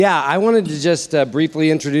Yeah, I wanted to just briefly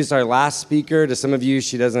introduce our last speaker. To some of you,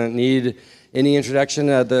 she doesn't need any introduction.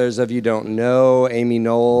 Others of you don't know Amy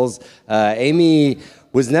Knoles. Amy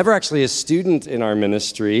was never actually a student in our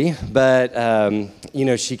ministry, but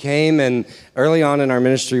she came, and early on in our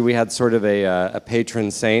ministry, we had sort of a patron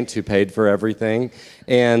saint who paid for everything.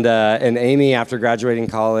 And Amy, after graduating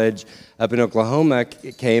college up in Oklahoma,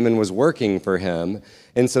 came and was working for him.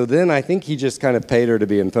 And so then I think he just kind of paid her to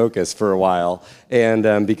be in focus for a while,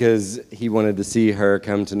 and because he wanted to see her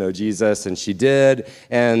come to know Jesus, and she did.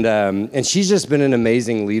 And she's just been an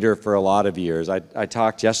amazing leader for a lot of years. I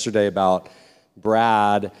talked yesterday about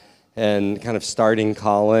Brad and kind of starting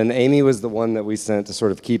Colin. Amy was the one that we sent to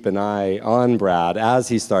sort of keep an eye on Brad as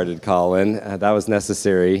he started Colin. That was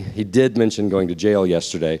necessary. He did mention going to jail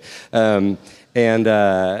yesterday. And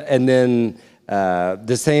then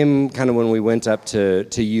the same kind of when we went up to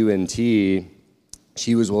UNT,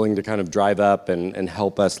 she was willing to kind of drive up and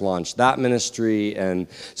help us launch that ministry. And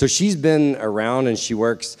so she's been around, and she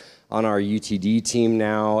works on our UTD team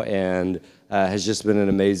now, and has just been an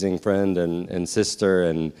amazing friend and sister,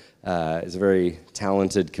 and is a very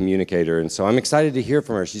talented communicator. And so I'm excited to hear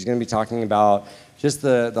from her. She's going to be talking about just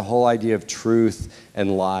the whole idea of truth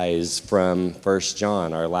and lies from 1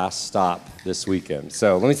 John, our last stop this weekend.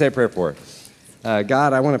 So let me say a prayer for her.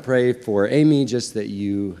 God, I want to pray for Amy, just that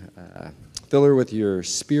you fill her with your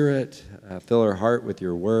spirit, fill her heart with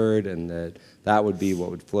your word, and that would be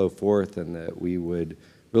what would flow forth, and that we would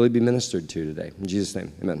really be ministered to today. In Jesus'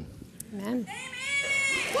 name, amen. Amen.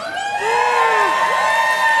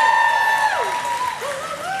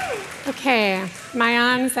 Okay, am I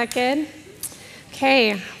on? Is that good?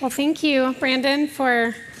 Okay, well, thank you, Brandon,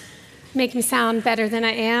 for making me sound better than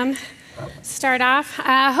I am. Start off.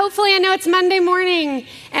 Hopefully, I know it's Monday morning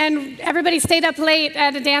and everybody stayed up late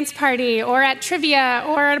at a dance party or at trivia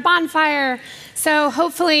or at a bonfire. So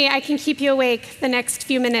hopefully I can keep you awake the next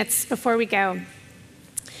few minutes before we go.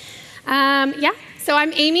 So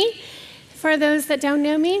I'm Amy. For those that don't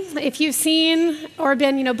know me, if you've seen or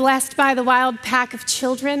been, blessed by the wild pack of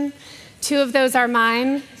children, 2 of those are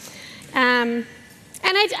mine. And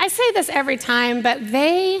I say this every time, but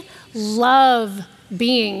they love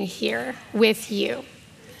being here with you.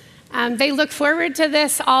 They look forward to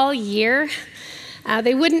this all year.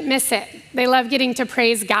 They wouldn't miss it. They love getting to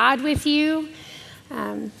praise God with you.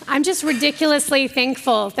 I'm just ridiculously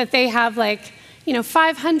thankful that they have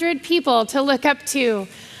 500 people to look up to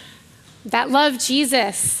that love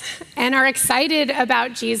Jesus and are excited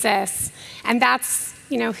about Jesus. And that's,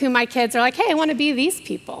 who my kids are like, hey, I want to be these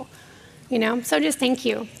people. So just thank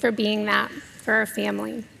you for being that for our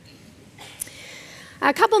family.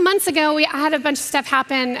 A couple months ago, I had a bunch of stuff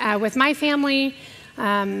happen with my family,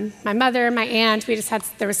 my mother, my aunt.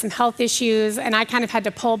 There was some health issues, and I kind of had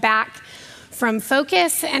to pull back from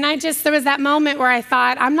focus. And there was that moment where I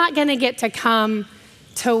thought, I'm not going to get to come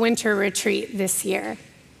to winter retreat this year.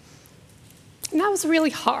 And that was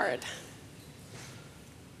really hard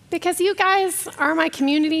because you guys are my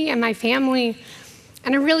community and my family,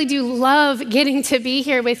 and I really do love getting to be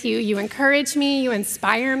here with you. You encourage me, you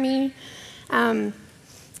inspire me.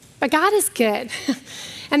 But God is good.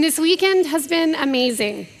 And this weekend has been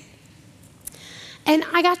amazing. And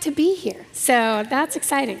I got to be here. So that's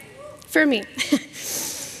exciting for me.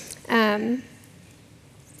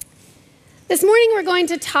 This morning we're going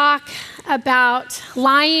to talk about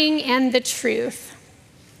lying and the truth.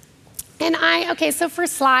 And so for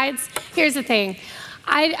slides, here's the thing.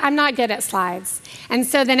 I'm not good at slides. And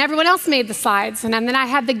so then everyone else made the slides. And then I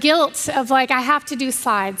had the guilt of I have to do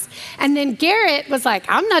slides. And then Garrett was like,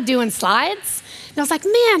 I'm not doing slides. And I was like,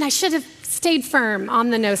 man, I should have stayed firm on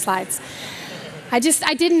the no slides. I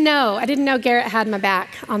didn't know. I didn't know Garrett had my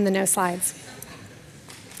back on the no slides.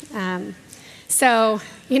 Don't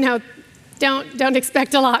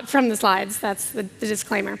expect a lot from the slides. That's the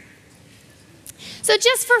disclaimer. So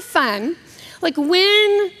just for fun,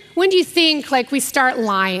 when do you think we start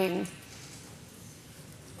lying?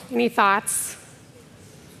 Any thoughts?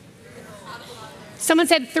 Someone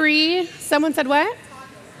said 3. Someone said what?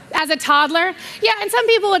 As a toddler? Yeah, and some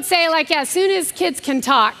people would say as soon as kids can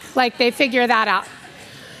talk, they figure that out.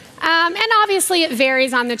 And obviously it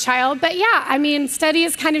varies on the child, but yeah,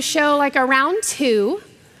 studies kind of show around 2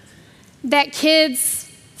 that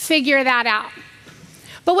kids figure that out.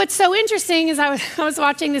 But what's so interesting is I was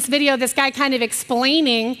watching this video, this guy kind of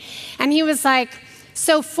explaining, and he was like,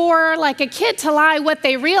 so for a kid to lie, what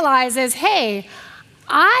they realize is, hey,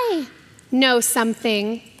 I know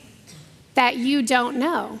something that you don't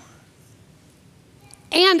know.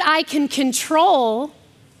 And I can control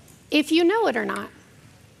if you know it or not.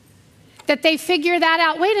 That they figure that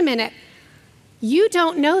out. Wait a minute. you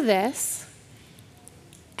don't know this,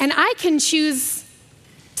 and I can choose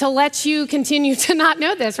to let you continue to not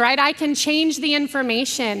know this, right? I can change the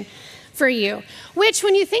information for you, which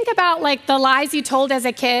when you think about like the lies you told as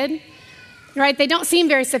a kid, right, they don't seem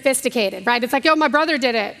very sophisticated, right? It's like, oh, my brother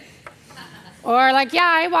did it. Or like, yeah,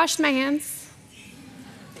 I washed my hands.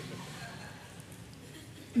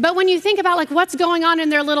 But when you think about like what's going on in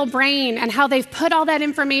their little brain and how they've put all that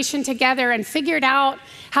information together and figured out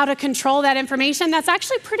how to control that information, that's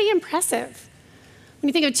actually pretty impressive. When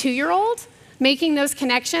you think of a 2-year-old making those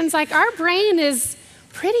connections, like our brain is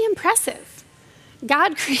pretty impressive.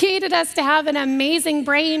 God created us to have an amazing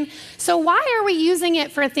brain, so why are we using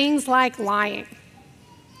it for things like lying?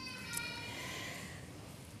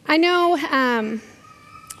 I know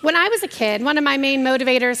when I was a kid, one of my main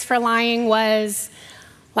motivators for lying was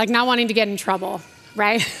like not wanting to get in trouble,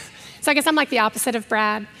 right? So I guess I'm like the opposite of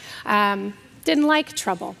Brad. Didn't like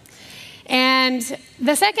trouble. And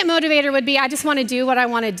the second motivator would be I just want to do what I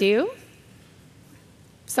want to do.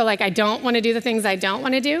 So like I don't want to do the things I don't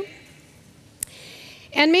want to do.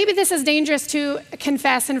 And maybe this is dangerous to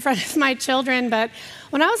confess in front of my children, but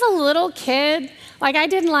when I was a little kid, like I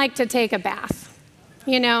didn't like to take a bath.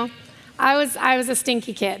 You know, I was a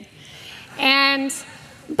stinky kid.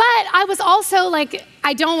 But I was also like,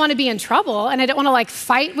 I don't want to be in trouble, and I don't want to like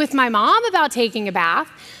fight with my mom about taking a bath.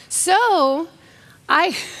 So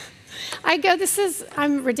I go,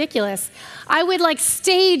 I'm ridiculous. I would like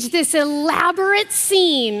stage this elaborate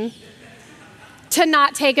scene to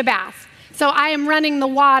not take a bath. So I am running the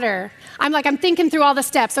water. I'm thinking through all the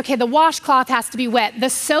steps. Okay, the washcloth has to be wet. The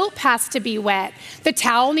soap has to be wet. The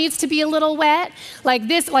towel needs to be a little wet.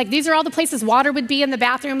 These are all the places water would be in the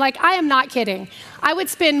bathroom. Like, I am not kidding. I would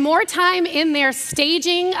spend more time in there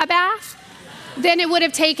staging a bath than it would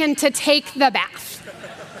have taken to take the bath.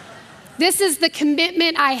 This is the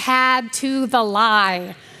commitment I had to the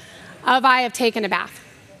lie of I have taken a bath.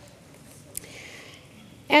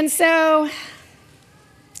 And so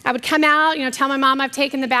I would come out, tell my mom I've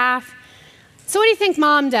taken the bath. So what do you think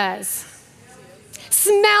mom does?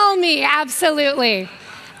 Smell me, absolutely.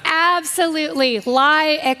 Absolutely,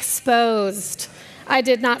 lie exposed. I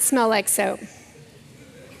did not smell like soap.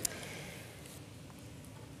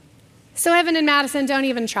 So Evan and Madison, don't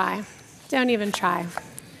even try. Don't even try.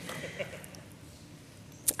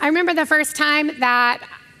 I remember the first time that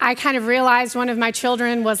I kind of realized one of my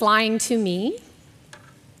children was lying to me.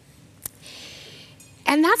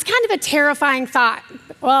 And that's kind of a terrifying thought.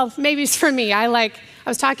 Well, maybe it's for me. I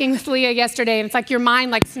was talking with Leah yesterday, and it's like your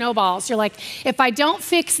mind like snowballs. You're like, if I don't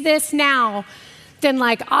fix this now, then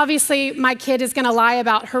like obviously my kid is gonna lie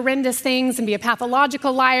about horrendous things and be a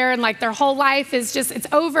pathological liar, and like their whole life is just, it's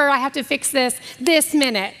over. I have to fix this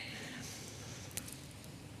minute.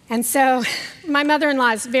 And so my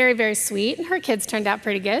mother-in-law is very, very sweet, and her kids turned out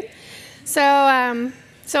pretty good. So I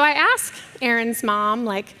asked Aaron's mom,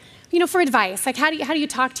 for advice, how do you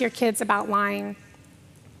talk to your kids about lying?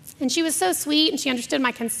 And she was so sweet, and she understood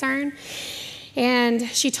my concern. And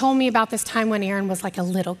she told me about this time when Aaron was like a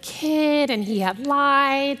little kid, and he had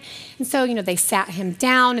lied. And so, they sat him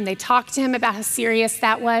down, and they talked to him about how serious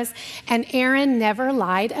that was. And Aaron never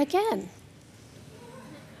lied again.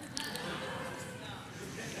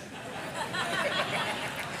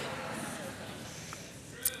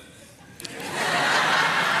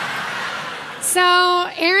 So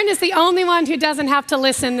Aaron is the only one who doesn't have to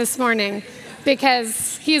listen this morning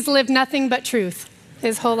because he's lived nothing but truth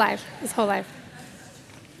his whole life.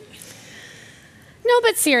 No,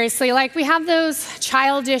 but seriously, we have those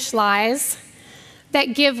childish lies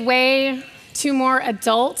that give way to more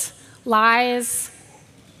adult lies.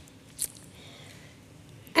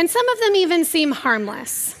 And some of them even seem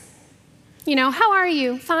harmless. How are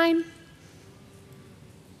you? Fine.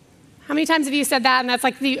 How many times have you said that, and that's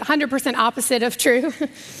like the 100% opposite of true?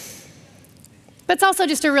 But it's also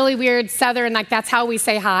just a really weird Southern, that's how we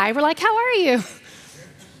say hi. We're like, how are you?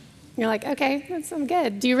 You're like, okay, I'm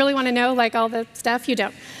good. Do you really want to know all the stuff? You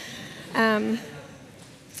don't. But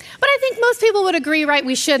I think most people would agree, right,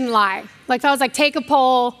 we shouldn't lie. If I was take a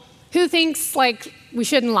poll, who thinks we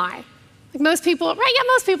shouldn't lie? Most people, right, yeah,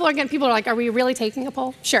 most people are like, are we really taking a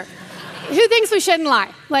poll? Sure. Who thinks we shouldn't lie?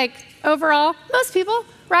 Overall, most people.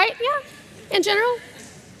 Right? Yeah, in general.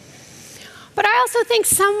 But I also think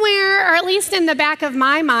somewhere, or at least in the back of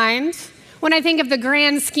my mind, when I think of the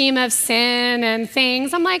grand scheme of sin and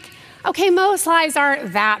things, I'm like, okay, most lies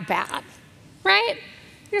aren't that bad, right?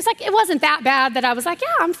 It's it wasn't that bad that I was like,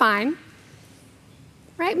 yeah, I'm fine,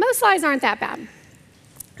 right? Most lies aren't that bad.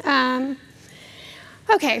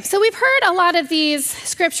 Okay, so we've heard a lot of these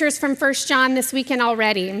scriptures from 1 John this weekend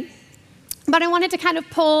already, but I wanted to kind of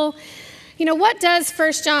pull What does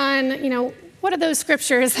 1 John, what are those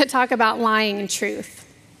scriptures that talk about lying and truth?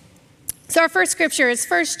 So our first scripture is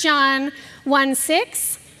 1 John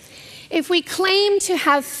 1:6. If we claim to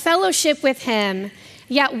have fellowship with him,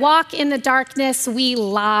 yet walk in the darkness, we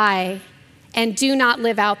lie and do not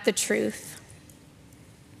live out the truth.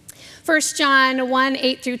 1 John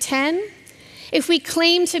 1:8 through 10. If we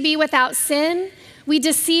claim to be without sin, we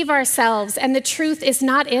deceive ourselves and the truth is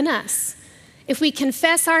not in us. If we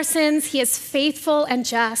confess our sins, he is faithful and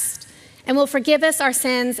just and will forgive us our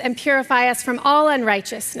sins and purify us from all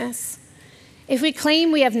unrighteousness. If we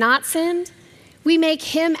claim we have not sinned, we make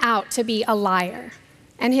him out to be a liar,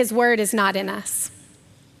 and his word is not in us.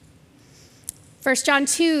 1 John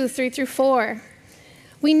 2:3 through 4.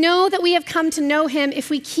 We know that we have come to know him if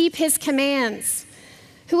we keep his commands.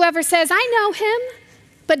 Whoever says, I know him,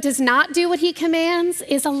 but does not do what he commands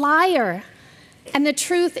is a liar, and the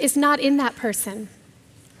truth is not in that person.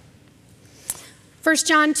 1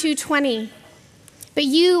 John 2:20. But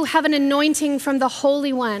you have an anointing from the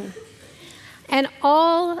Holy One, and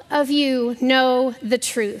all of you know the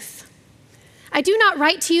truth. I do not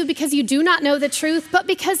write to you because you do not know the truth, but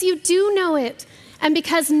because you do know it, and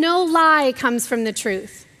because no lie comes from the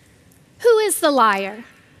truth. Who is the liar?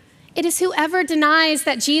 It is whoever denies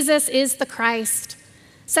that Jesus is the Christ.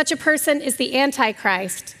 Such a person is the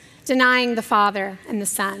Antichrist, denying the Father and the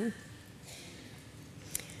Son.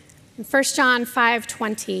 In 1 John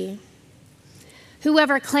 5:20,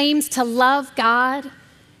 whoever claims to love God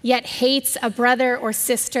yet hates a brother or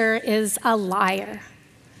sister is a liar.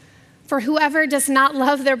 For whoever does not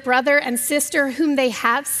love their brother and sister whom they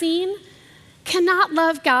have seen cannot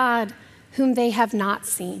love God whom they have not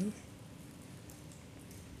seen.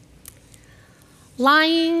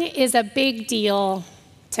 Lying is a big deal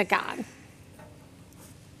to God.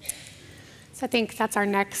 So I think that's our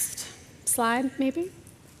next slide, maybe?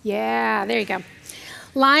 Yeah, there you go.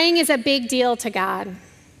 Lying is a big deal to God.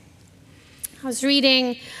 I was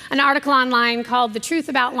reading an article online called The Truth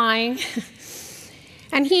About Lying,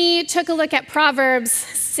 and he took a look at Proverbs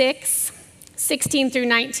 6:16 through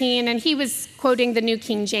 19, and he was quoting the New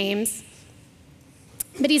King James.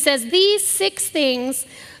 But he says, these 6 things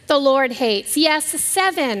the Lord hates. Yes,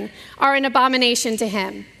 7 are an abomination to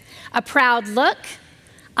him. A proud look,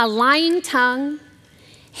 a lying tongue,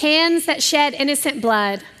 hands that shed innocent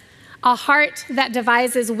blood, a heart that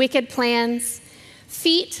devises wicked plans,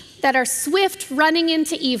 feet that are swift running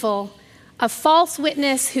into evil, a false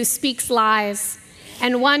witness who speaks lies,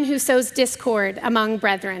 and one who sows discord among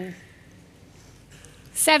brethren.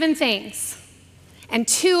 7 things, and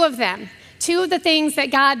 2 of the things that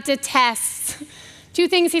God detests, 2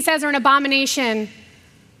 things he says are an abomination,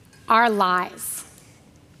 are lies.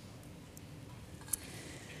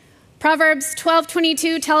 Proverbs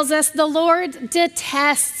 12:22 tells us the Lord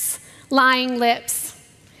detests lying lips,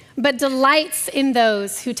 but delights in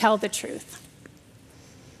those who tell the truth.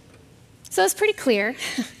 So it's pretty clear,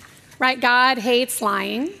 right? God hates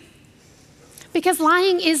lying because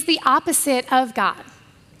lying is the opposite of God.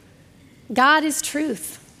 God is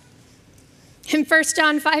truth. In 1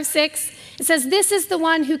 John 5:6, it says, this is the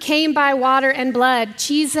one who came by water and blood,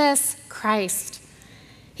 Jesus Christ.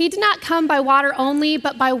 He did not come by water only,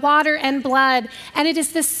 but by water and blood. And it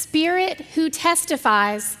is the Spirit who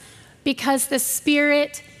testifies, because the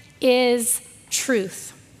Spirit is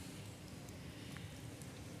truth.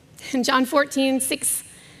 In John 14:6,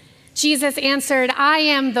 Jesus answered, I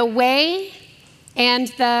am the way and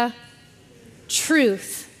the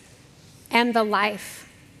truth and the life.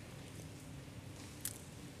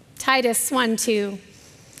 Titus 1:2.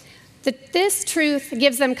 This truth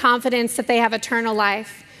gives them confidence that they have eternal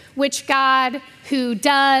life, which God, who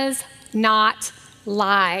does not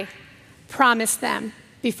lie, promised them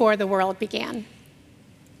before the world began.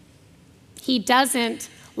 He doesn't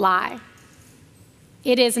lie.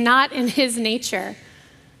 It is not in his nature.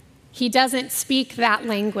 He doesn't speak that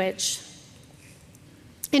language.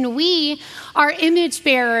 And we are image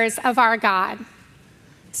bearers of our God.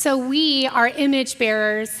 So we are image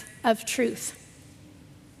bearers of truth.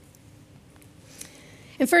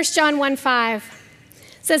 In 1 John 1:5,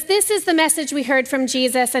 it says, this is the message we heard from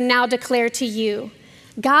Jesus and now declare to you.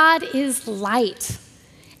 God is light,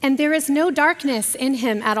 and there is no darkness in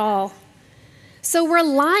him at all. So we're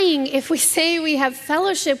lying if we say we have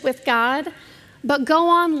fellowship with God, but go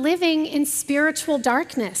on living in spiritual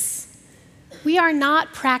darkness. We are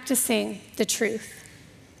not practicing the truth.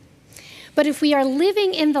 But if we are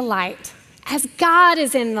living in the light, as God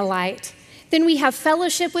is in the light, then we have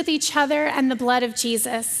fellowship with each other, and the blood of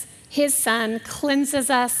Jesus, his Son, cleanses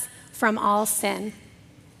us from all sin.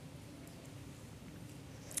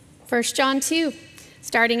 1 John 2,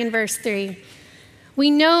 starting in verse 3. We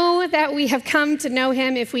know that we have come to know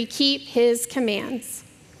him if we keep his commands.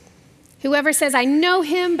 Whoever says, I know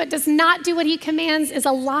him, but does not do what he commands is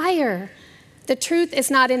a liar. The truth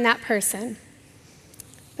is not in that person.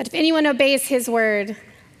 But if anyone obeys his word,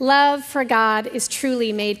 love for God is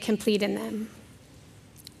truly made complete in them.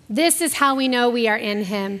 This is how we know we are in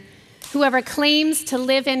him. Whoever claims to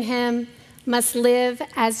live in him must live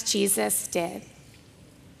as Jesus did.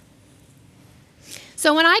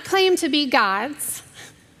 So when I claim to be God's,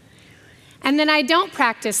 and then I don't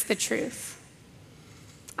practice the truth,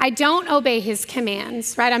 I don't obey his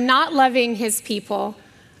commands, right? I'm not loving his people,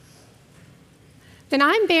 then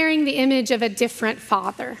I'm bearing the image of a different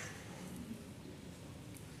father.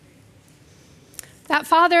 That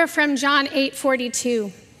father from John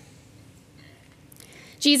 8:42.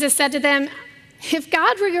 Jesus said to them, if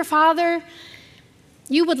God were your father,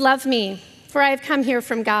 you would love me, for I have come here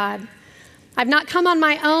from God. I've not come on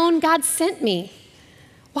my own, God sent me.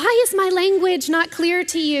 Why is my language not clear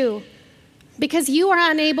to you? Because you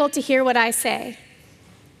are unable to hear what I say.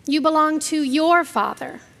 You belong to your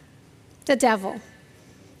father, the devil,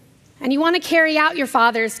 and you want to carry out your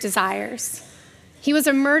father's desires. He was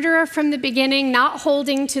a murderer from the beginning, not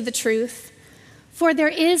holding to the truth, for there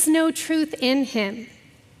is no truth in him.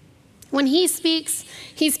 When he speaks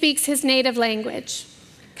his native language,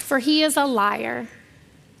 for he is a liar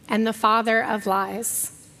and the father of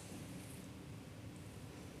lies.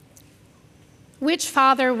 Which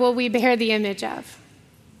father will we bear the image of?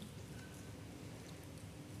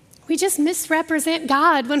 We just misrepresent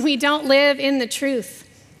God when we don't live in the truth.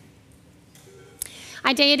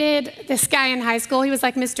 I dated this guy in high school. He was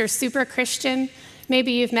like Mr. Super Christian.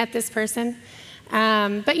 Maybe you've met this person.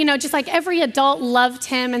 But, just like every adult loved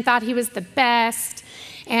him and thought he was the best.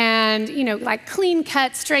 And, like clean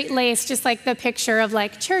cut, straight laced, just like the picture of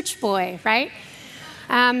like church boy, right?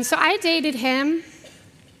 So I dated him,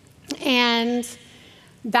 and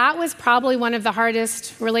that was probably one of the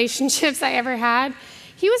hardest relationships I ever had.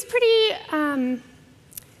 He was pretty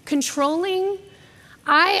controlling.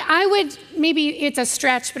 I would, maybe it's a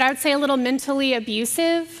stretch, but I would say a little mentally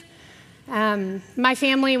abusive. My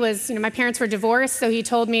family was, my parents were divorced, so he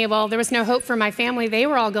told me, well, there was no hope for my family. They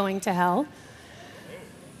were all going to hell.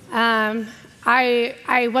 I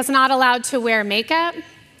was not allowed to wear makeup.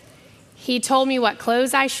 He told me what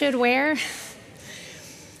clothes I should wear.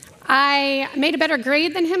 I made a better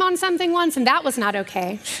grade than him on something once, and that was not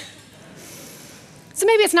okay. So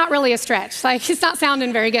maybe it's not really a stretch. Like, he's not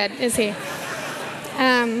sounding very good, is he?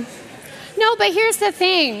 No, but here's the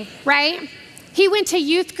thing, right? He went to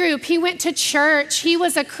youth group. He went to church. He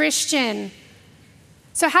was a Christian.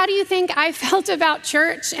 So how do you think I felt about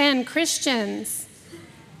church and Christians?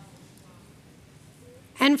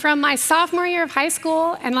 And from my sophomore year of high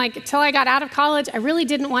school and till I got out of college, I really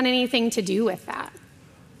didn't want anything to do with that.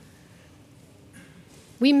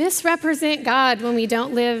 We misrepresent God when we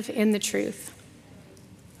don't live in the truth.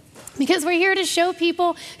 Because we're here to show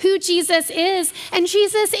people who Jesus is, and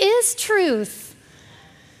Jesus is truth.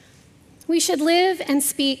 We should live and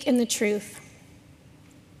speak in the truth.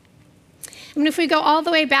 And if we go all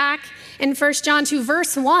the way back in 1 John to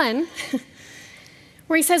verse 1,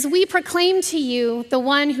 where he says, we proclaim to you the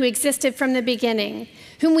one who existed from the beginning,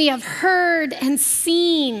 whom we have heard and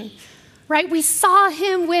seen, right? We saw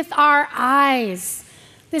him with our eyes.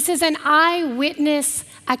 This is an eyewitness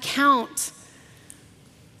account.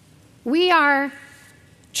 We are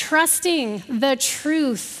trusting the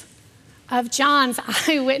truth of John's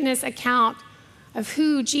eyewitness account of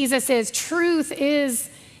who Jesus is. Truth is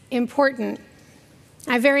important.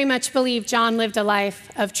 I very much believe John lived a life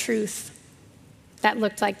of truth that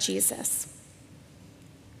looked like Jesus.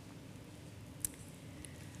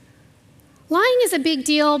 Lying is a big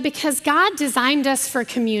deal because God designed us for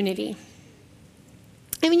community.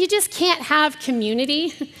 I mean, you just can't have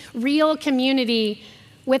community, real community,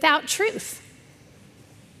 without truth.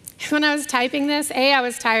 When I was typing this, I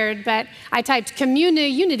was tired, but I typed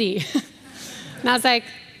unity. And I was like,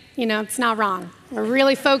 it's not wrong. We're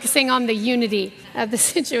really focusing on the unity of the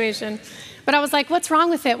situation. But I was like, what's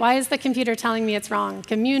wrong with it? Why is the computer telling me it's wrong?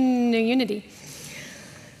 Unity.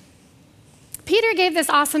 Peter gave this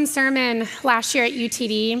awesome sermon last year at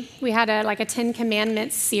UTD. We had a 10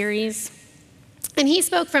 Commandments series. And he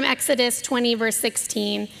spoke from Exodus 20, verse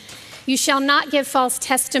 16. You shall not give false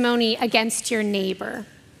testimony against your neighbor.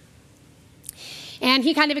 And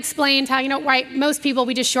he kind of explained how, right, most people,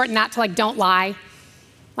 we just shorten that to don't lie.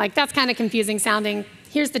 That's kind of confusing sounding.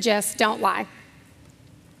 Here's the gist, don't lie.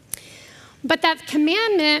 But that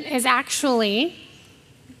commandment is actually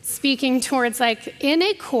speaking towards in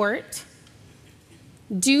a court,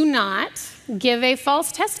 do not give a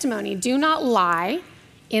false testimony. Do not lie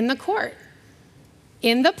in the court,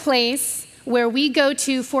 in the place where we go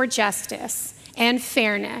to for justice and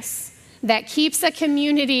fairness that keeps a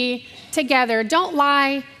community together. Don't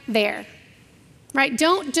lie there, right?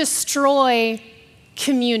 Don't destroy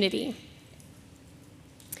community.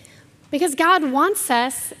 Because God wants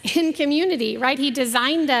us in community, right? He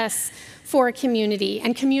designed us for community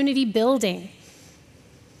and community building,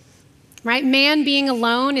 right? Man being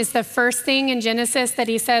alone is the first thing in Genesis that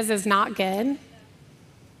he says is not good.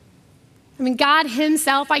 I mean, God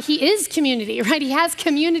himself, he is community, right? He has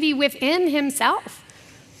community within himself.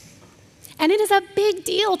 And it is a big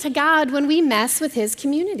deal to God when we mess with his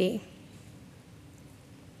community.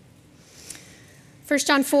 1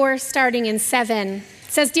 John 4, starting in 7,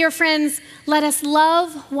 says, "Dear friends, let us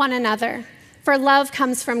love one another, for love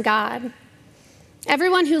comes from God.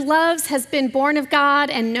 Everyone who loves has been born of God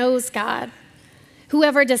and knows God.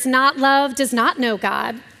 Whoever does not love does not know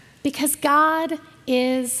God, because God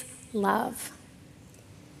is love.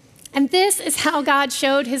 And this is how God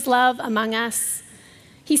showed his love among us.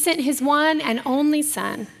 He sent his one and only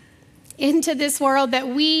Son into this world that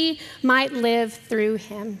we might live through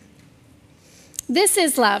him. This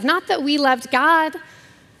is love, not that we loved God,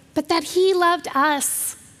 but that he loved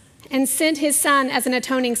us and sent his Son as an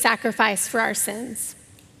atoning sacrifice for our sins.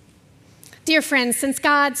 Dear friends, since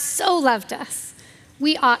God so loved us,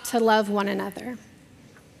 we ought to love one another.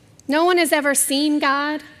 No one has ever seen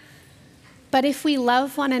God, but if we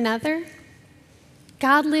love one another,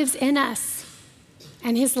 God lives in us,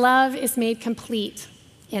 and his love is made complete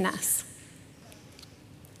in us."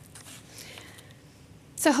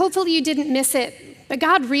 So hopefully you didn't miss it, but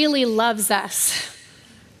God really loves us.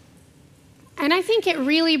 And I think it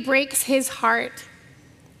really breaks his heart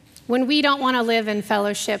when we don't want to live in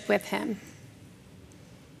fellowship with him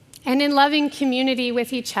and in loving community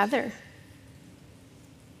with each other.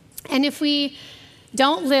 And if we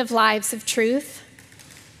don't live lives of truth,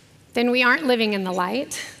 then we aren't living in the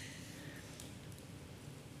light.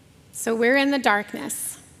 So we're in the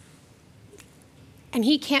darkness, and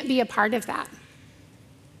he can't be a part of that.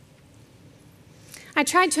 I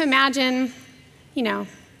tried to imagine,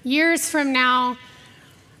 years from now,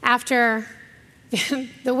 after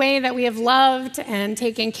the way that we have loved and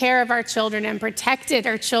taken care of our children and protected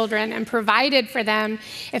our children and provided for them,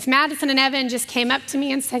 if Madison and Evan just came up to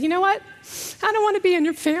me and said, "You know what? I don't want to be in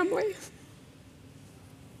your family.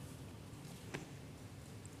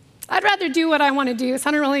 I'd rather do what I want to do, so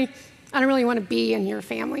I don't really want to be in your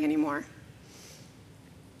family anymore."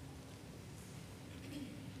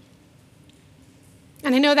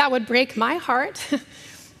 And I know that would break my heart.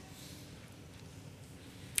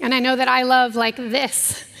 And I know that I love like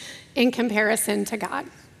this in comparison to God.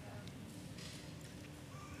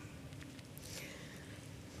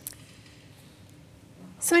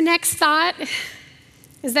 So my next thought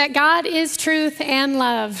is that God is truth and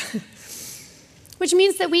love, which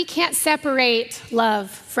means that we can't separate love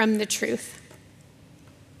from the truth.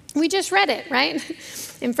 We just read it, right?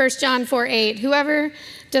 In 1 John 4:8, "Whoever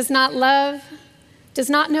does not love does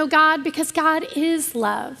not know God, because God is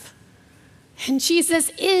love. And Jesus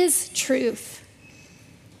is truth."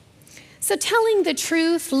 So telling the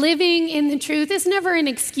truth, living in the truth, is never an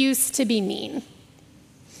excuse to be mean.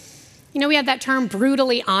 We have that term,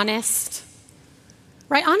 brutally honest,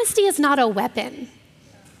 right? Honesty is not a weapon,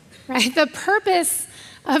 right? The purpose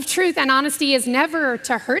of truth and honesty is never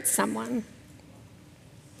to hurt someone.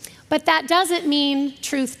 But that doesn't mean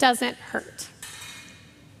truth doesn't hurt.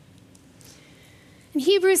 In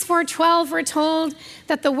Hebrews 4:12, we're told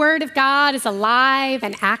that the word of God is alive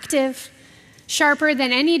and active, sharper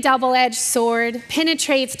than any double-edged sword,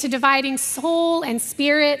 penetrates to dividing soul and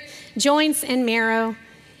spirit, joints and marrow.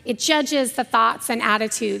 It judges the thoughts and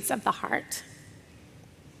attitudes of the heart.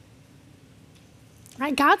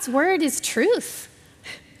 Right? God's word is truth.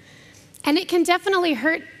 And it can definitely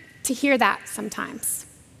hurt to hear that sometimes.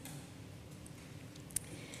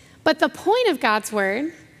 But the point of God's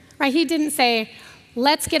word, right? He didn't say,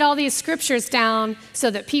 "Let's get all these scriptures down so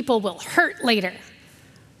that people will hurt later."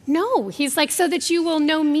 No, he's like, so that you will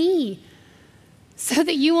know me, so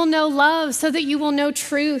that you will know love, so that you will know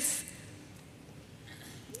truth.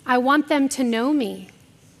 I want them to know me.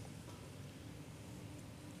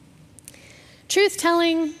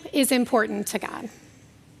 Truth-telling is important to God.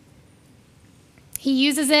 He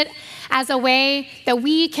uses it as a way that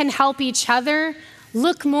we can help each other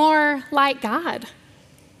look more like God.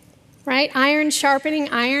 Right? Iron sharpening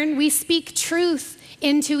iron. We speak truth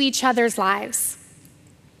into each other's lives.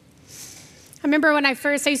 I remember when I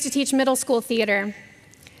used to teach middle school theater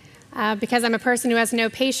because I'm a person who has no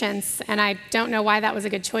patience, and I don't know why that was a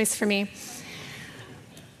good choice for me.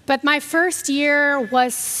 But my first year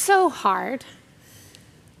was so hard.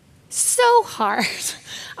 So hard.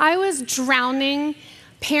 I was drowning.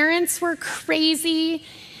 Parents were crazy.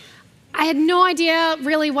 I had no idea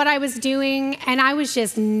really what I was doing, and I was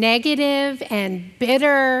just negative and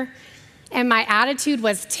bitter, and my attitude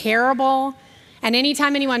was terrible. And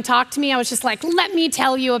anytime anyone talked to me, I was just like, let me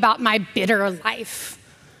tell you about my bitter life.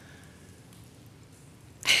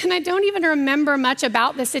 And I don't even remember much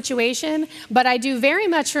about the situation, but I do very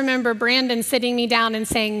much remember Brandon sitting me down and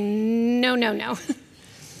saying, no, no, no.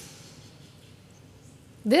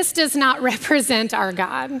 This does not represent our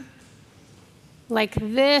God. Like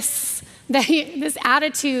this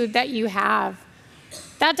attitude that you have,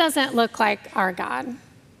 that doesn't look like our God.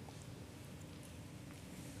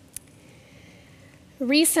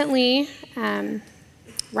 Recently,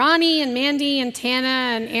 Ronnie and Mandy and Tana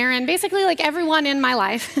and Aaron, basically like everyone in my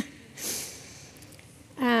life,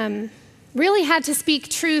 really had to speak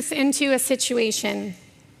truth into a situation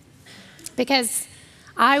because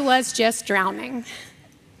I was just drowning.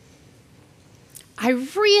 I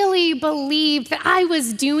really believed that I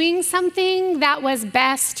was doing something that was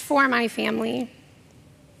best for my family,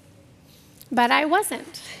 but I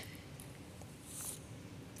wasn't.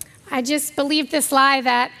 I just believed this lie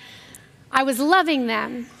that I was loving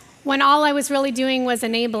them when all I was really doing was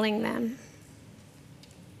enabling them.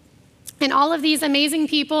 And all of these amazing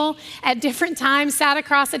people at different times sat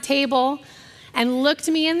across a table and looked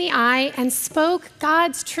me in the eye and spoke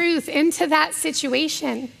God's truth into that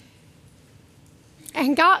situation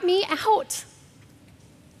and got me out.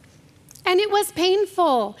 And it was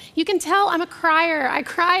painful. You can tell I'm a crier. I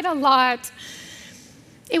cried a lot.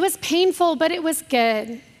 It was painful, but it was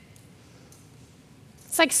good.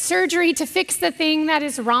 It's like surgery to fix the thing that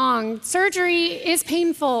is wrong. Surgery is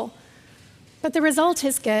painful, but the result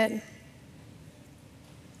is good.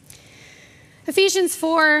 Ephesians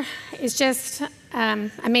 4 is just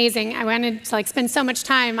amazing. I wanted to spend so much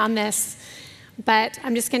time on this, but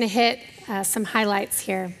I'm just going to hit some highlights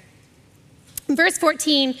here. Verse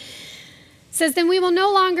 14 says, "Then we will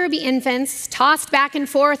no longer be infants, tossed back and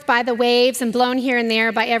forth by the waves and blown here and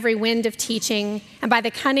there by every wind of teaching and by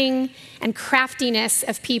the cunning and craftiness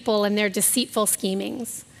of people and their deceitful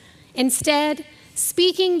schemings. Instead,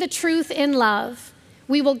 speaking the truth in love,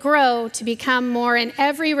 we will grow to become more in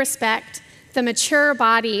every respect the mature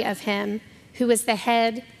body of him who is the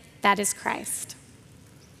head, that is Christ."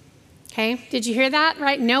 Okay, did you hear that,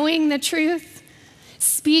 right? Knowing the truth,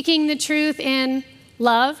 speaking the truth in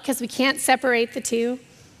love, because we can't separate the two,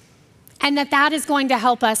 and that is going to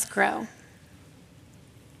help us grow.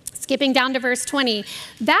 Skipping down to verse 20.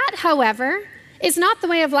 "That, however, is not the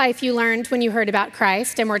way of life you learned when you heard about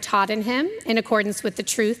Christ and were taught in him in accordance with the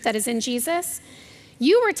truth that is in Jesus.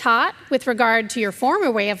 You were taught, with regard to your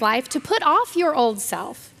former way of life, to put off your old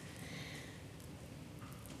self,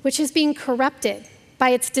 which is being corrupted by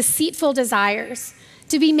its deceitful desires,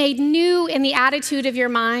 to be made new in the attitude of your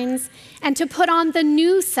minds, and to put on the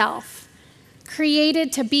new self,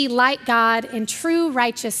 created to be like God in true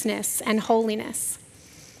righteousness and holiness.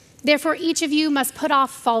 Therefore, each of you must put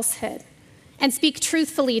off falsehood and speak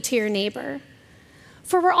truthfully to your neighbor.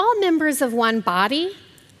 For we're all members of one body."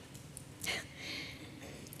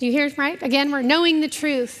 Do you hear it, right? Again, we're knowing the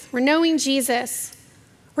truth. We're knowing Jesus.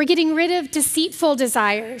 We're getting rid of deceitful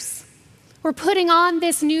desires. We're putting on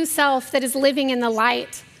this new self that is living in the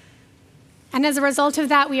light. And as a result of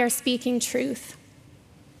that, we are speaking truth.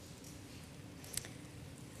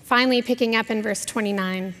 Finally, picking up in verse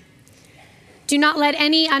 29. "Do not let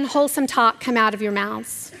any unwholesome talk come out of your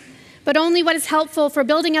mouths, but only what is helpful for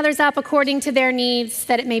building others up according to their needs,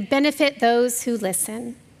 that it may benefit those who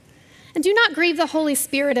listen. And do not grieve the Holy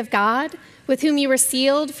Spirit of God, with whom you were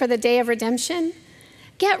sealed for the day of redemption.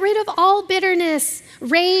 Get rid of all bitterness,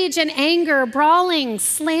 rage and anger, brawling,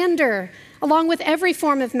 slander, along with every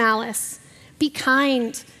form of malice. Be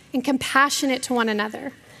kind and compassionate to one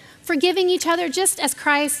another, forgiving each other just as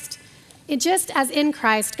in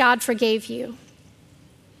Christ God forgave you."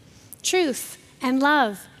 Truth and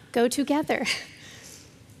love go together,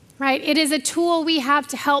 right? It is a tool we have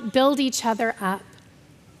to help build each other up.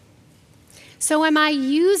 So am I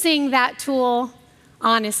using that tool,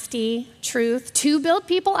 honesty, truth, to build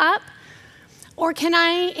people up? Or can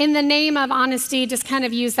I, in the name of honesty, just kind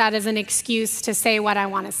of use that as an excuse to say what I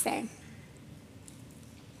want to say?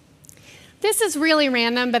 This is really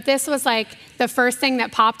random, but this was like the first thing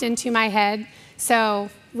that popped into my head.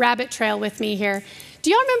 So rabbit trail with me here.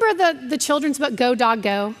 Do y'all remember the children's book, Go Dog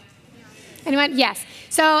Go? Anyone? Yes.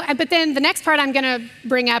 So, but then the next part I'm going to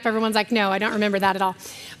bring up, everyone's like, no, I don't remember that at all.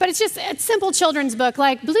 But it's just a simple children's book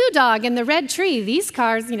like Blue Dog and the Red Tree. These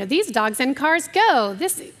cars, these dogs and cars go.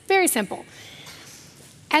 This, very simple.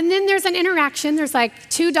 And then there's an interaction. There's like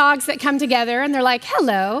two dogs that come together and they're like,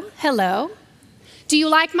 hello, hello. Do you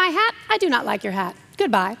like my hat? I do not like your hat.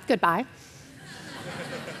 Goodbye, goodbye.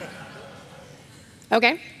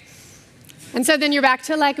 Okay. And so then you're back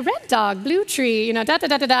to like red dog, blue tree, da, da,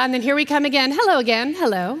 da, da, da. And then here we come again. Hello again,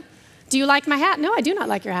 hello. Do you like my hat? No, I do not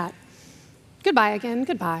like your hat. Goodbye again,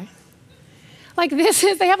 goodbye. Like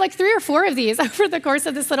they have like 3 or 4 of these over the course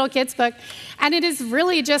of this little kid's book. And it is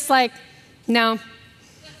really just like, no,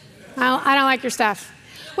 I don't like your stuff.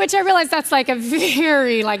 Which I realize that's like a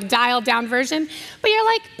very like dialed down version. But you're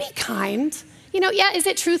like, be kind. Yeah, is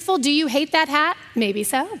it truthful? Do you hate that hat? Maybe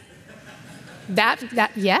so.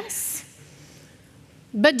 Yes.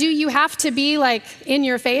 But do you have to be like in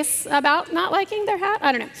your face about not liking their hat?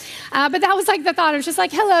 I don't know. But that was like the thought. I was just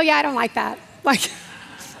like, hello, yeah, I don't like that. Like,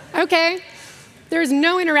 okay. There's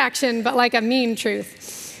no interaction but like a mean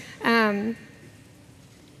truth. No,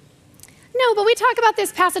 but we talk about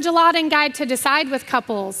this passage a lot in Guide to Decide with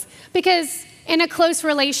couples because in a close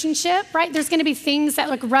relationship, right, there's going to be things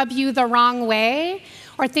that like rub you the wrong way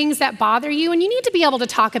or things that bother you, and you need to be able to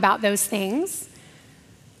talk about those things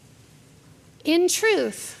in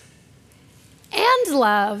truth and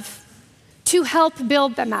love to help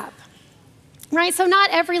build them up, right? So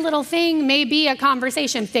not every little thing may be a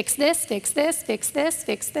conversation. Fix this, fix this, fix this,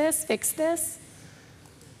 fix this, fix this.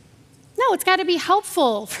 No, it's got to be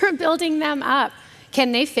helpful for building them up.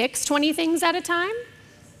 Can they fix 20 things at a time?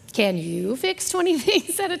 Can you fix 20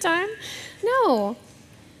 things at a time? No.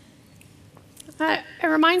 It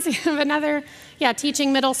reminds me of another,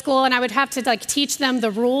 teaching middle school, and I would have to like teach them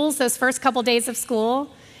the rules those first couple days of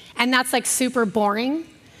school, and that's like super boring.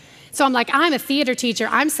 So I'm like, I'm a theater teacher.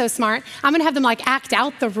 I'm so smart. I'm going to have them like act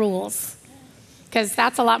out the rules because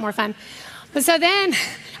that's a lot more fun. But so then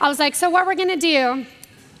I was like, so what we're going to do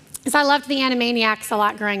is I loved the Animaniacs a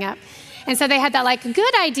lot growing up. And so they had that like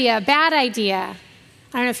good idea, bad idea.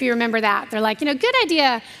 I don't know if you remember that. They're like, good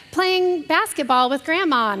idea, playing basketball with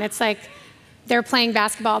grandma. And it's like, they're playing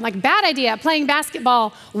basketball. I'm like, bad idea, playing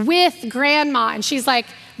basketball with grandma. And she's like,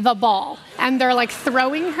 the ball. And they're like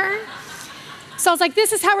throwing her. So I was like,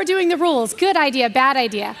 this is how we're doing the rules. Good idea, bad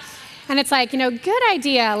idea. And it's like, good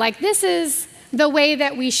idea. Like this is the way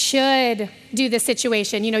that we should do the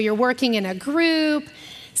situation. You're working in a group.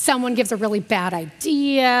 Someone gives a really bad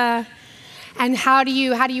idea. And how do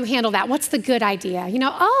you handle that? What's the good idea?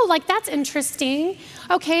 Oh, like that's interesting.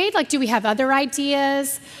 Okay, like do we have other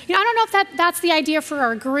ideas? I don't know if that's the idea for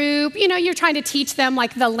our group. You're trying to teach them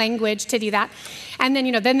like the language to do that. And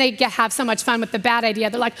then, then they have so much fun with the bad idea.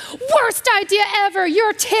 They're like, worst idea ever.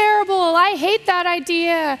 You're terrible. I hate that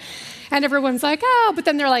idea. And everyone's like, oh, but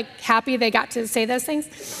then they're like happy they got to say those things.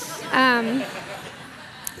 But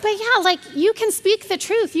yeah, like you can speak the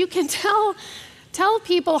truth. You can tell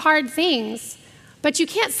people hard things, but you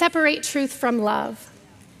can't separate truth from love.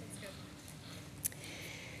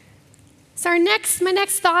 So my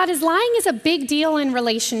next thought is lying is a big deal in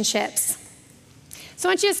relationships. So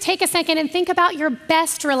I want you to just take a second and think about your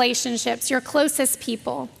best relationships, your closest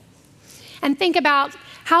people, and think about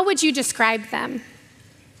how would you describe them?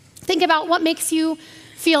 Think about what makes you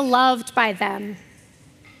feel loved by them.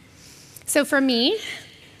 So for me,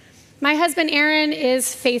 my husband Aaron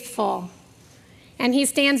is faithful, and he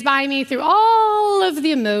stands by me through all of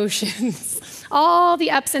the emotions, all the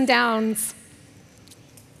ups and downs.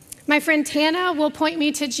 My friend Tana will point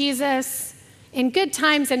me to Jesus in good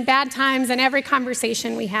times and bad times in every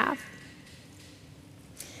conversation we have.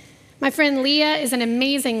 My friend Leah is an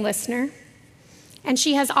amazing listener, and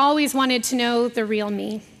she has always wanted to know the real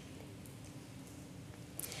me.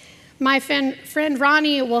 My friend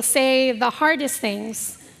Ronnie will say the hardest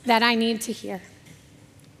things that I need to hear.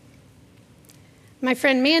 My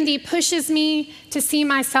friend Mandy pushes me to see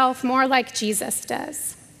myself more like Jesus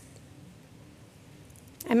does.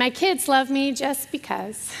 And my kids love me just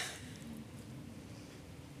because.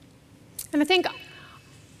 And I think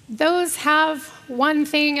those have one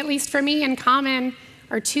thing, at least for me, in common,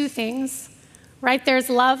 or two things, right? There's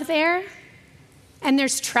love there, and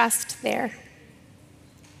there's trust there.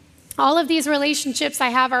 All of these relationships I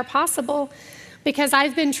have are possible because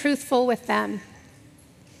I've been truthful with them.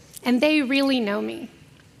 And they really know me.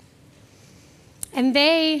 And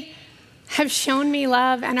they have shown me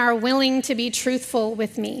love and are willing to be truthful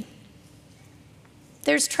with me.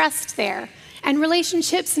 There's trust there. And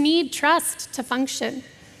relationships need trust to function.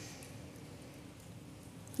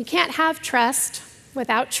 You can't have trust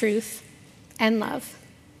without truth and love.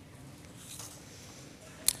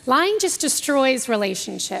 Lying just destroys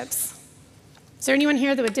relationships. Is there anyone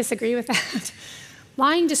here that would disagree with that?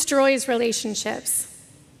 Lying destroys relationships.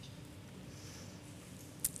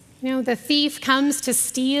 You know, the thief comes to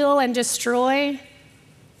steal and destroy.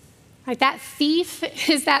 Like that thief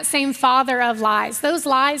is that same father of lies. Those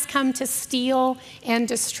lies come to steal and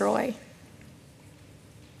destroy.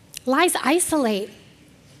 Lies isolate.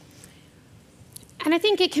 And I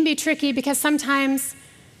think it can be tricky because sometimes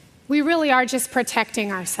we really are just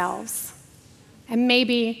protecting ourselves and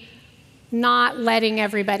maybe not letting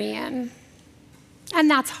everybody in. And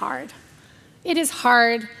that's hard. It is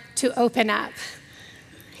hard to open up.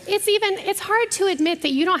 It's hard to admit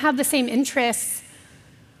that you don't have the same interests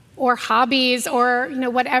or hobbies or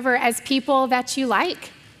whatever as people that you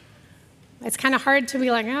like. It's kind of hard to be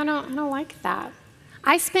like, I don't like that.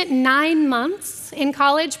 I spent 9 months in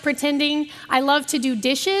college pretending I love to do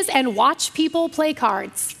dishes and watch people play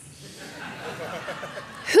cards.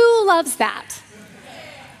 Who loves that?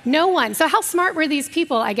 No one. So how smart were these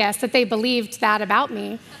people, I guess, that they believed that about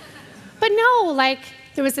me? But no,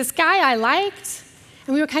 there was this guy I liked,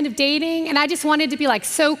 and we were kind of dating, and I just wanted to be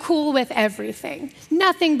so cool with everything.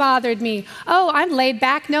 Nothing bothered me. Oh, I'm laid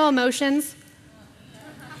back, no emotions.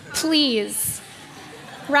 Please.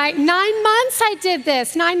 Right? 9 months I did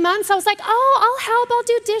this. 9 months I was like, oh, I'll help, I'll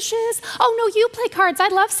do dishes. Oh no, you play cards. I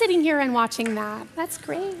love sitting here and watching that. That's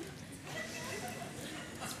great.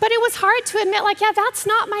 But it was hard to admit, yeah, that's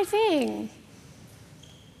not my thing.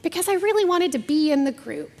 Because I really wanted to be in the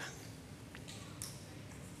group.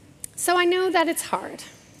 So I know that it's hard.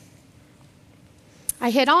 I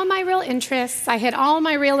hid all my real interests. I hid all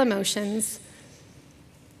my real emotions.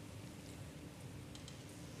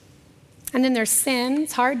 And then there's sin.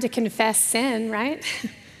 It's hard to confess sin, right?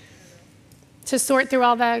 To sort through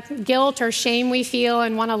all the guilt or shame we feel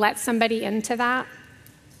and want to let somebody into that.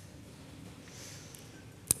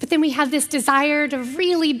 But then we have this desire to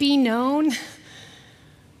really be known.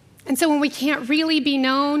 And so when we can't really be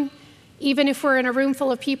known, even if we're in a room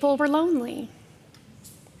full of people, we're lonely.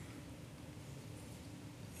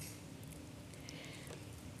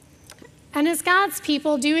 And as God's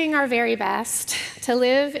people, doing our very best to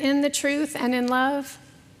live in the truth and in love,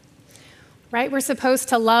 right? We're supposed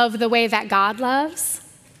to love the way that God loves.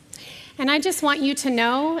 And I just want you to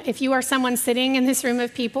know, if you are someone sitting in this room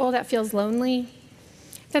of people that feels lonely,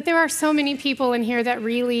 that there are so many people in here that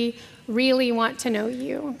really, really want to know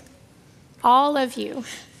you. All of you.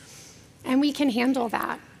 And we can handle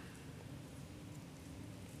that.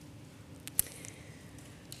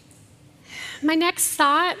 My next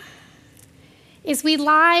thought is we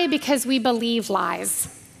lie because we believe lies,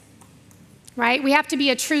 right? We have to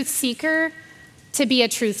be a truth seeker to be a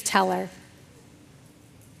truth teller.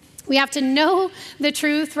 We have to know the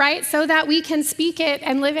truth, right, so that we can speak it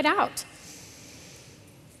and live it out.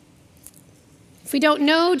 If we don't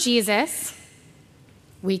know Jesus,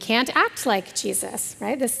 we can't act like Jesus,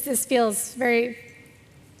 right? This feels very,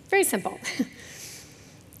 very simple.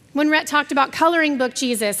 When Rhett talked about coloring book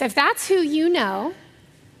Jesus, if that's who you know,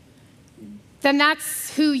 then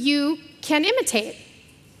that's who you can imitate.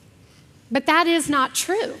 But that is not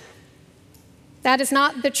true. That is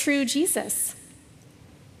not the true Jesus.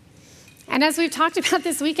 And as we've talked about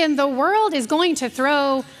this weekend, the world is going to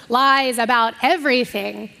throw lies about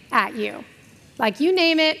everything at you. You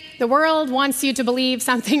name it, the world wants you to believe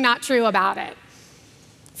something not true about it.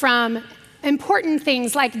 From important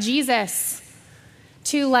things like Jesus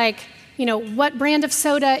to what brand of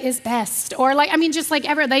soda is best, or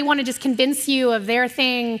they want to just convince you of their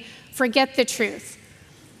thing, forget the truth.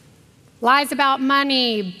 Lies about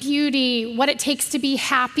money, beauty, what it takes to be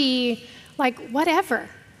happy, whatever.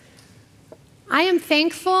 I am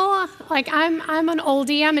thankful, I'm an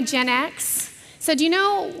oldie, I'm a Gen X. So do you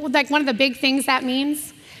know, one of the big things that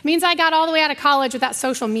means? It means I got all the way out of college without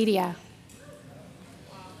social media.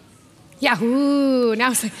 Yeah, ooh, now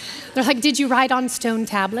it's they're like, did you write on stone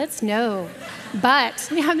tablets? No. But,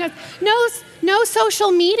 no social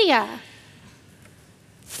media.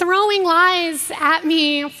 Throwing lies at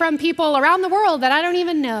me from people around the world that I don't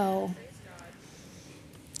even know.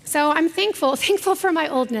 So I'm thankful for my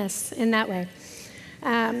oldness in that way.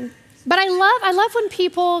 But I love when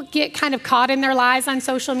people get kind of caught in their lies on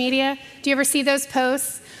social media. Do you ever see those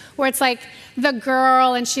posts where it's the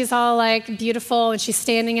girl and she's all beautiful and she's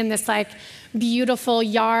standing in this beautiful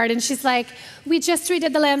yard and she's we just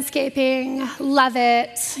redid the landscaping, love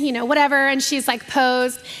it, whatever, and she's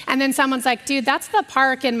posed, and then someone's dude, that's the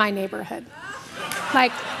park in my neighborhood.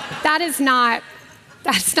 That's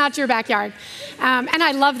not your backyard. And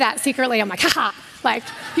I love that secretly. I'm haha,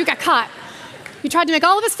 you got caught. You tried to make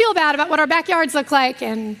all of us feel bad about what our backyards look like,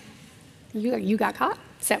 and you got caught.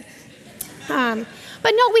 So,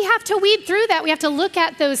 But no, we have to weed through that. We have to look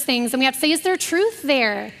at those things and we have to say, is there truth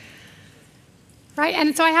there? Right?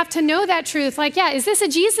 And so I have to know that truth. Like, yeah, is this a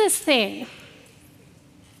Jesus thing?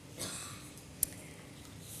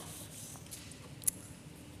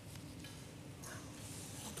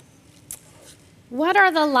 What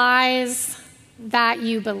are the lies that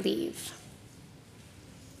you believe?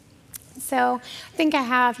 So I think I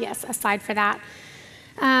have, yes, a slide for that.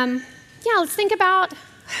 Let's think about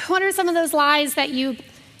what are some of those lies that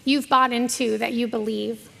you've bought into, that you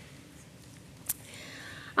believe.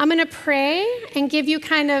 I'm going to pray and give you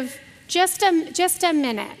kind of just a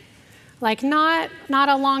minute, like not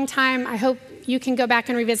a long time. I hope you can go back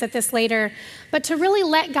and revisit this later, but to really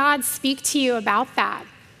let God speak to you about that.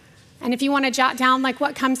 And if you want to jot down like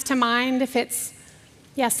what comes to mind, if it's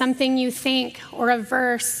something you think or a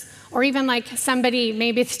verse or even like somebody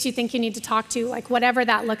maybe that you think you need to talk to, like whatever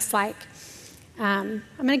that looks like. I'm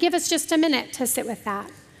going to give us just a minute to sit with that.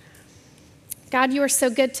 God, you are so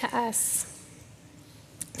good to us.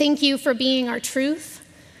 Thank you for being our truth,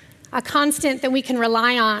 a constant that we can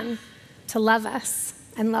rely on to love us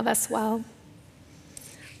and love us well.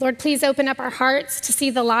 Lord, please open up our hearts to see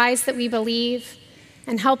the lies that we believe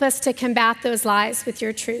and help us to combat those lies with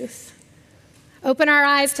your truth. Open our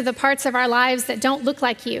eyes to the parts of our lives that don't look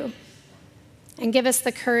like you and give us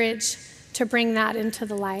the courage to bring that into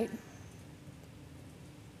the light.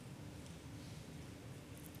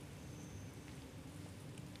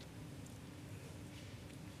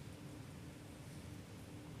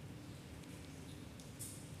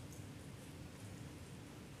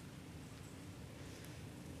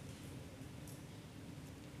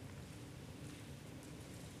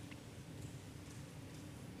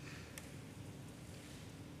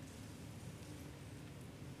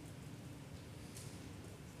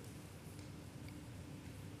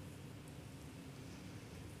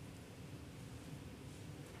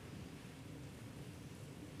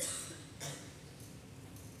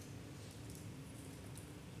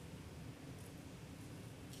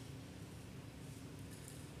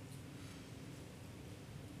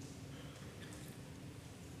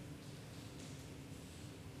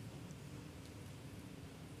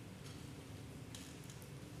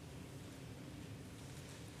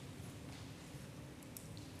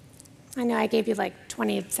 I know I gave you like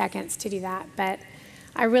 20 seconds to do that, but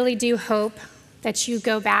I really do hope that you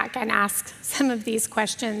go back and ask some of these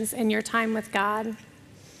questions in your time with God.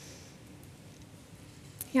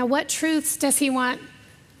 What truths does he want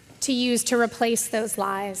to use to replace those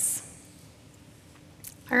lies?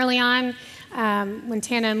 Early on, when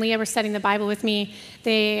Tana and Leah were studying the Bible with me,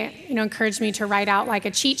 they encouraged me to write out like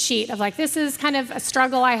a cheat sheet of like, this is kind of a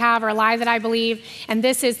struggle I have or a lie that I believe, and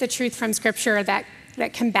this is the truth from Scripture that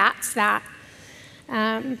combats that.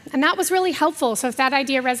 And that was really helpful. So if that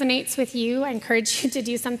idea resonates with you, I encourage you to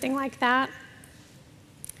do something like that.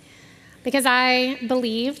 Because I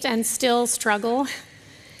believed and still struggle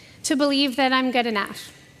to believe that I'm good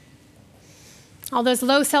enough. All those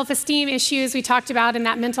low self-esteem issues we talked about in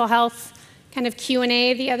that mental health kind of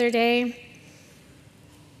Q&A the other day,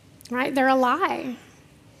 right? They're a lie.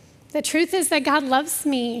 The truth is that God loves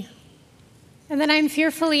me and that I'm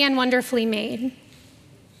fearfully and wonderfully made.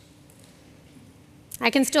 I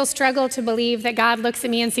can still struggle to believe that God looks at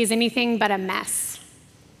me and sees anything but a mess.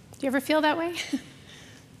 Do you ever feel that way?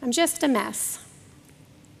 I'm just a mess.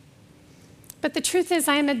 But the truth is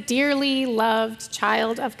I am a dearly loved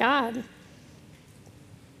child of God.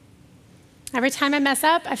 Every time I mess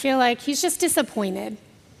up, I feel like he's just disappointed.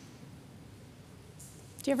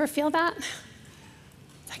 Do you ever feel that?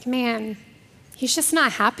 It's like, man, he's just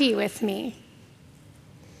not happy with me.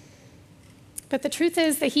 But the truth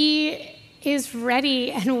is that he is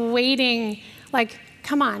ready and waiting, like,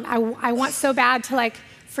 come on, I want so bad to like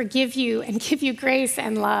forgive you and give you grace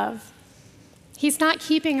and love. He's not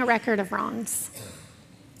keeping a record of wrongs.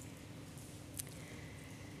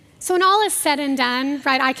 So when all is said and done,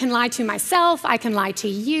 right, I can lie to myself, I can lie to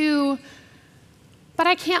you, but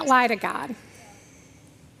I can't lie to God.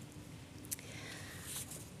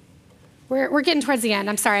 We're getting towards the end.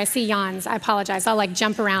 I'm sorry, I see yawns. I apologize. I'll like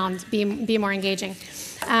jump around, be more engaging.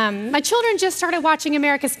 My children just started watching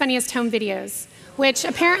America's Funniest Home Videos, which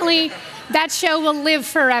apparently that show will live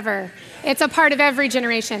forever. It's a part of every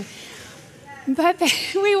generation. But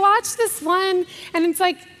we watched this one, and it's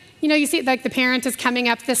like, you see like the parent is coming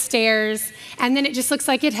up the stairs, and then it just looks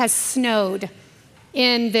like it has snowed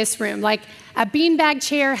in this room. Like a beanbag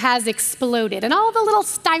chair has exploded, and all the little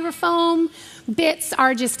styrofoam bits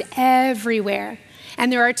are just everywhere.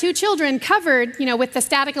 And there are two children covered, with the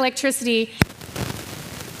static electricity.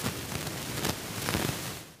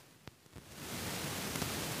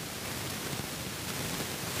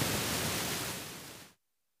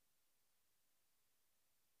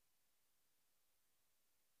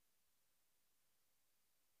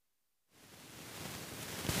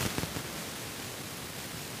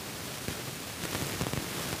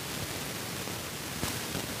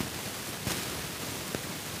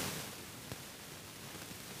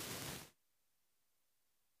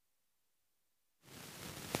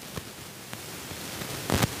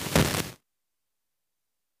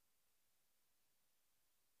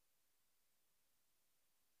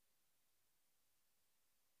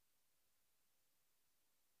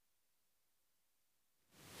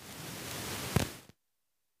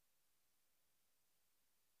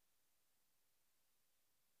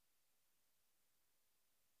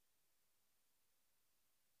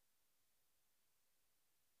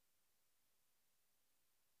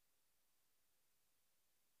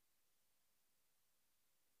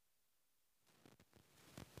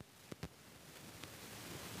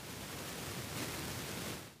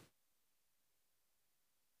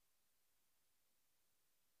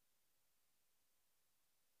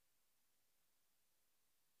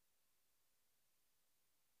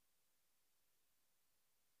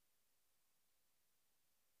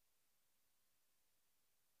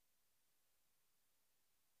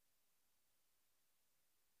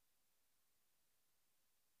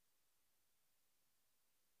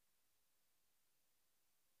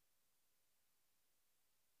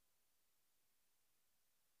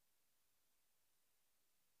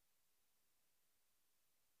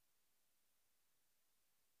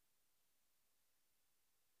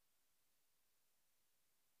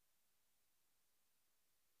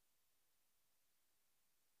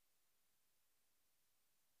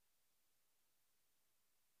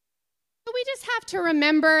 just have to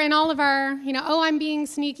remember in all of our, oh, I'm being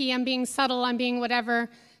sneaky, I'm being subtle, I'm being whatever.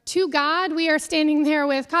 To God, we are standing there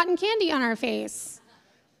with cotton candy on our face,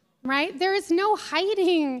 right? There is no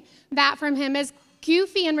hiding that from him. As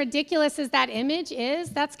goofy and ridiculous as that image is,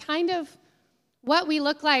 that's kind of what we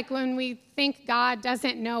look like when we think God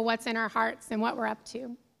doesn't know what's in our hearts and what we're up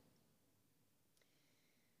to.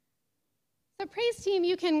 So praise team,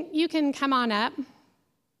 you can come on up.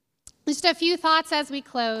 Just a few thoughts as we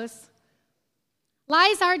close.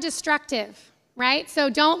 Lies are destructive, right? So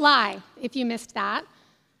don't lie if you missed that.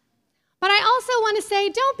 But I also want to say,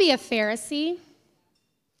 don't be a Pharisee.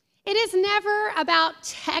 It is never about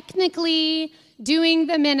technically doing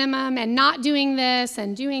the minimum and not doing this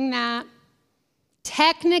and doing that.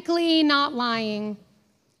 Technically not lying.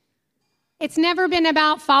 It's never been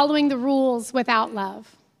about following the rules without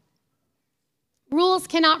love. Rules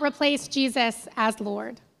cannot replace Jesus as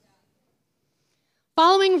Lord.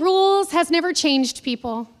 Following rules has never changed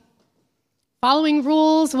people. Following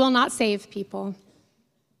rules will not save people.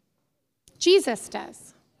 Jesus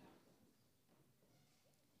does.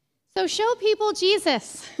 So show people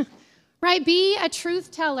Jesus, right? Be a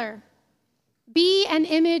truth teller. Be an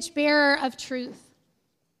image bearer of truth.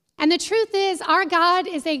 And the truth is, our God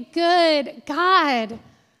is a good God.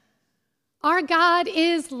 Our God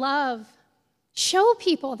is love. Show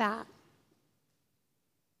people that.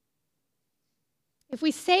 If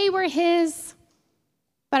we say we're his,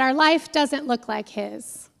 but our life doesn't look like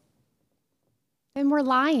his, then we're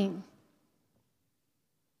lying.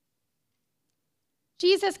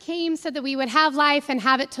 Jesus came so that we would have life and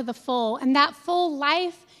have it to the full, and that full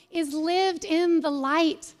life is lived in the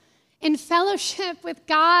light, in fellowship with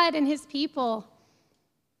God and his people.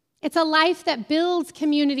 It's a life that builds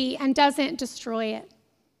community and doesn't destroy it.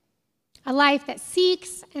 A life that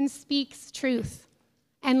seeks and speaks truth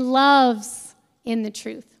and loves in the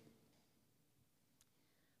truth.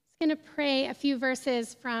 I'm going to pray a few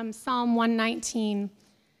verses from Psalm 119.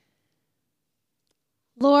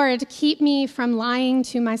 Lord, keep me from lying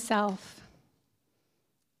to myself.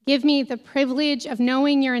 Give me the privilege of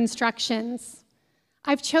knowing your instructions.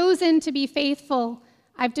 I've chosen to be faithful.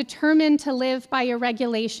 I've determined to live by your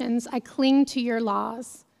regulations. I cling to your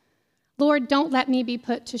laws. Lord, don't let me be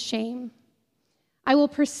put to shame. I will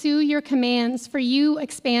pursue your commands, for you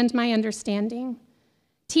expand my understanding.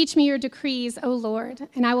 Teach me your decrees, O Lord,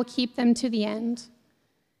 and I will keep them to the end.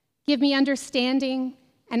 Give me understanding,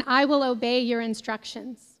 and I will obey your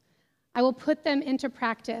instructions. I will put them into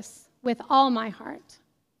practice with all my heart.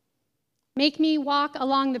 Make me walk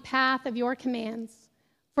along the path of your commands,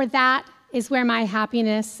 for that is where my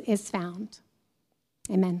happiness is found.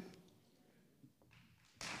 Amen.